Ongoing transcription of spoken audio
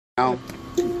Now,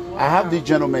 I have this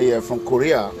gentleman here from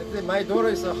Korea. My daughter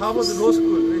is a Harvard Law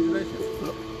School graduation.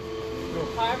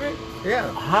 Harvard?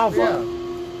 Yeah. Harvard.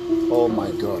 Yeah. Oh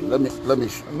my God. Let me.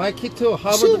 My kid too,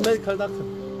 Harvard medical doctor.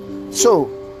 So,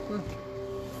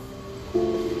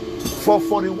 for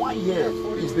 41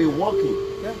 years, he's been working.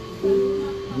 Yeah.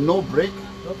 No break.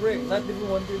 No break, not even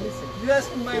one day missing. You ask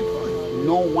my employer.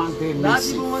 No one day Not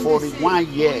missing. even one day 41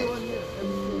 sick. years. 41 years.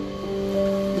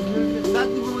 Not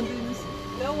even one day missing.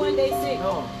 No one day sick.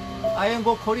 No. I am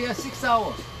go Korea 6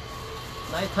 hours.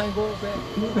 Nighttime go back.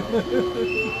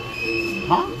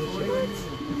 Huh?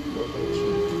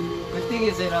 The thing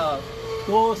is that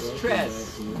no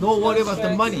stress, no worry about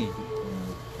the money,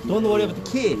 don't worry about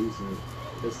the kid.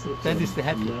 That is the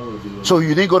happy. So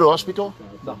you didn't go to hospital?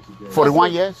 No.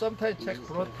 41 years? Sometimes check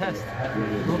blood test,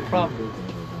 no problem.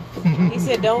 He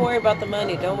said, don't worry about the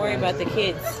money. Don't worry about the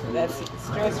kids. That's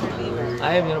stress reliever.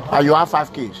 I have You have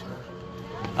 5 kids.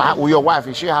 With your wife,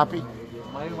 is she happy?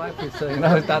 my wife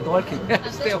is not working.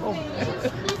 Stay home.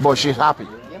 But she's happy.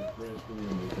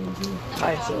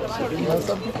 Hi, so you know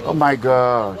something? Oh my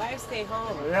God. Wife stay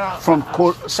home. Yeah. From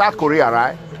South Korea,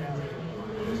 right?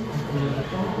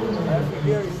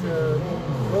 Here is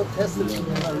blood test.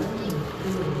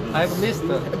 I've missed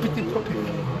everything perfect.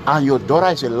 And your daughter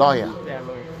is a lawyer. Yeah,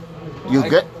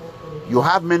 lawyer. You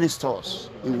have many stores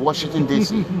in Washington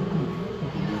D.C.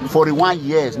 41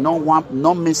 years,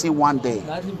 no missing one day,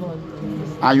 Not even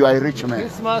one. and you are a rich man.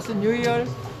 Christmas, New Year,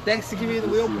 Thanksgiving,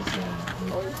 we open.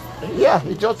 Yeah,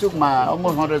 he just took my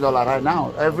almost $100 right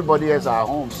now. Everybody else are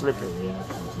home sleeping.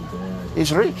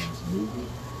 He's rich,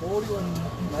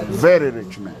 very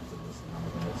rich man.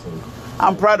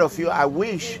 I'm proud of you. I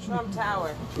wish. Trump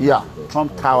Tower. Yeah,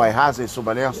 Trump Tower has a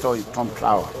surveillance store in Trump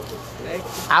Tower.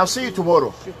 I'll see you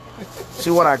tomorrow. See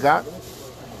what I got,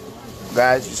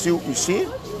 guys. You see?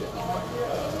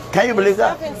 Can you believe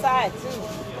that? Stuff inside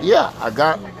too. Yeah, I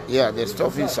got. Yeah, there's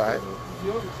stuff inside.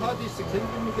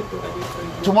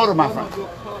 Tomorrow, my friend.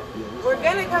 We're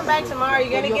gonna come back tomorrow.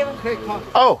 You're gonna give him.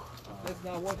 Oh. That's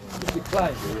not what you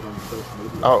decline.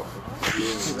 Oh.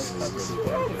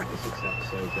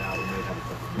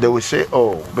 They will say,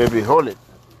 oh, baby, hold it.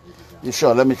 You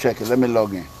sure? Let me check it. Let me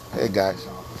log in. Hey, guys.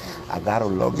 I got to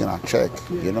log in and check.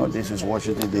 You know, this is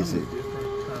Washington, D.C.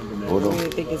 Hold on. You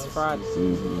think it's fraud?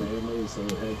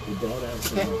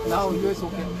 Now yours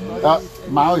okay.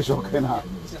 My is okay now.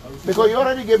 Because you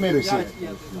already gave me a receipt.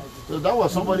 So that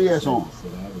was somebody else's home.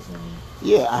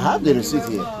 Yeah, I have the receipt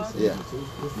here. Yeah.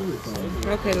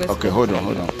 Okay, let's Okay, go. hold on.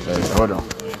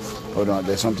 Hold on.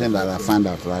 There's something that I found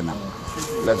out right now.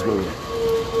 Let's go here.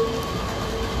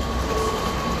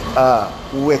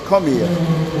 We come here.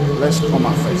 Let's come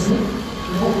out first.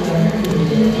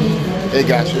 Hey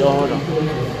guys, hold on.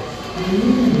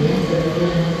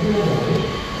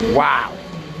 Wow.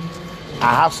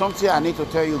 I have something I need to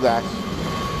tell you guys.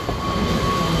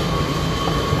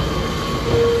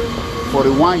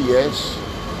 41 years.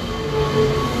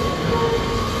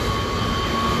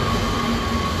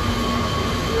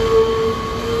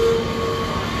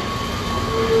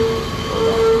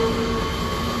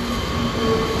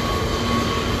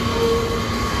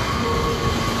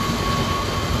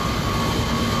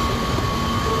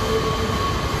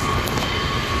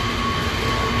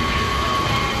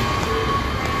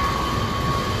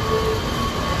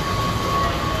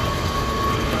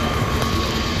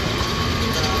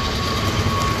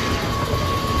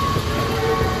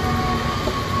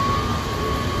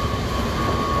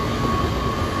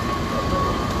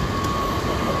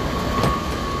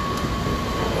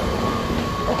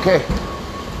 Okay.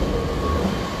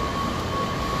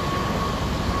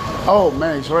 Oh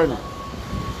man, it's raining.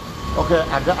 Okay,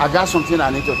 I got something I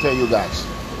need to tell you guys.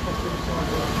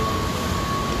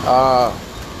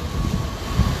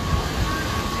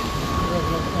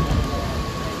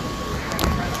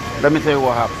 Let me tell you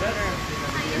what happened.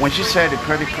 When he said the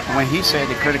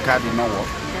credit card did not work,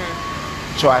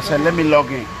 so I said, let me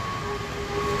log in.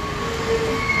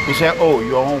 He said, oh,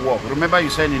 your own work. Remember you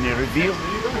said in the review,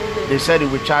 they said it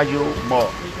would charge you more,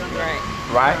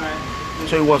 right?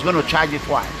 So he was going to charge you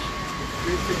twice.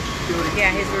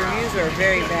 Yeah, his reviews are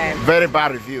very bad. Very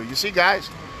bad review. You see, guys,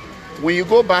 when you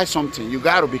go buy something, you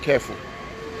got to be careful.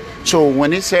 So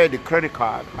when he said the credit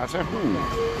card, I said,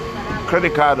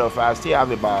 credit card of I still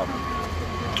have about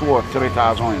 2,000 or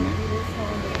 3,000 in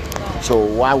it. So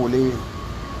why will he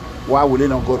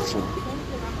not go through?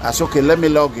 I said, okay, let me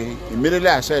log in. Immediately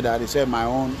I said that, he said my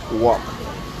own work.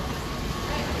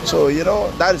 So, you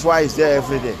know, that is why it's there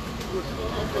every day.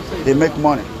 They make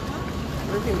money.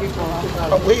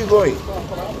 Where you going?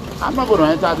 I'm not going to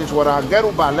enter this water. Get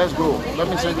Uber, let's go. Let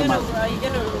me send you my... Are you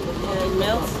going to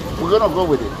melt? We're going to go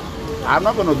with it. I'm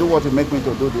not gonna do what you make me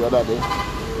to do the other day.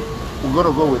 I'm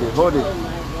gonna go with it. Hold it. Oh my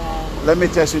God. Let me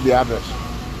test you the address.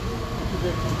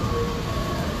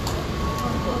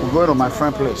 We're going to my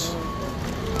friend's place.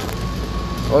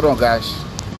 Hold on, guys.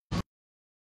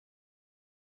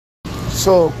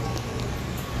 So,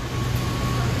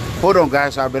 hold on,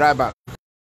 guys. I'll be right back.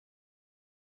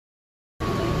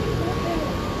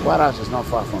 White House is not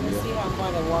far from Let's here. see how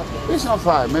far the walk is. It's not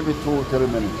far. Maybe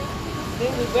 2-3 minutes.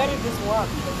 Then we better just walk.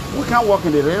 We can't walk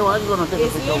in the rain. Why are you gonna take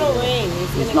It's a picture? little with it? rain.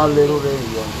 It's gonna not be little rain.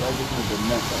 rain. You're everything is a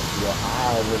mess. You're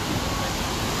high everything.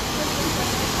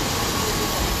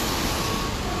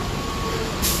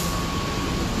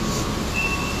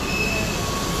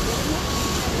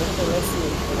 Okay, let's see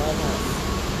the White House.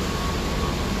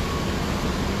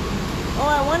 Oh,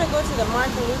 I want to go to the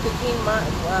Martin Luther King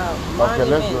monument. Okay,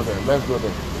 let's go there. Let's go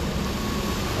there.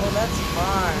 Oh, that's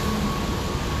far.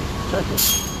 Check it.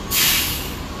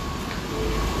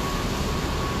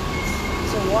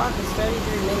 To walk is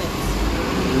 33 minutes.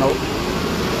 No. Let's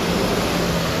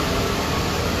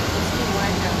do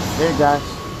White House. Hey guys,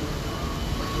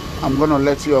 I'm gonna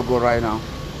let you all go right now.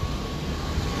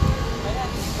 White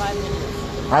House is 5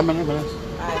 minutes. How many minutes?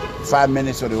 5. 5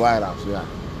 minutes to the White House. Yeah.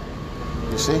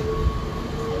 You see?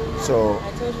 So,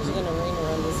 I told you it was gonna rain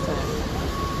around this time.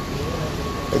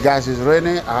 hey guys, it's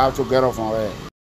raining. I have to get off my way.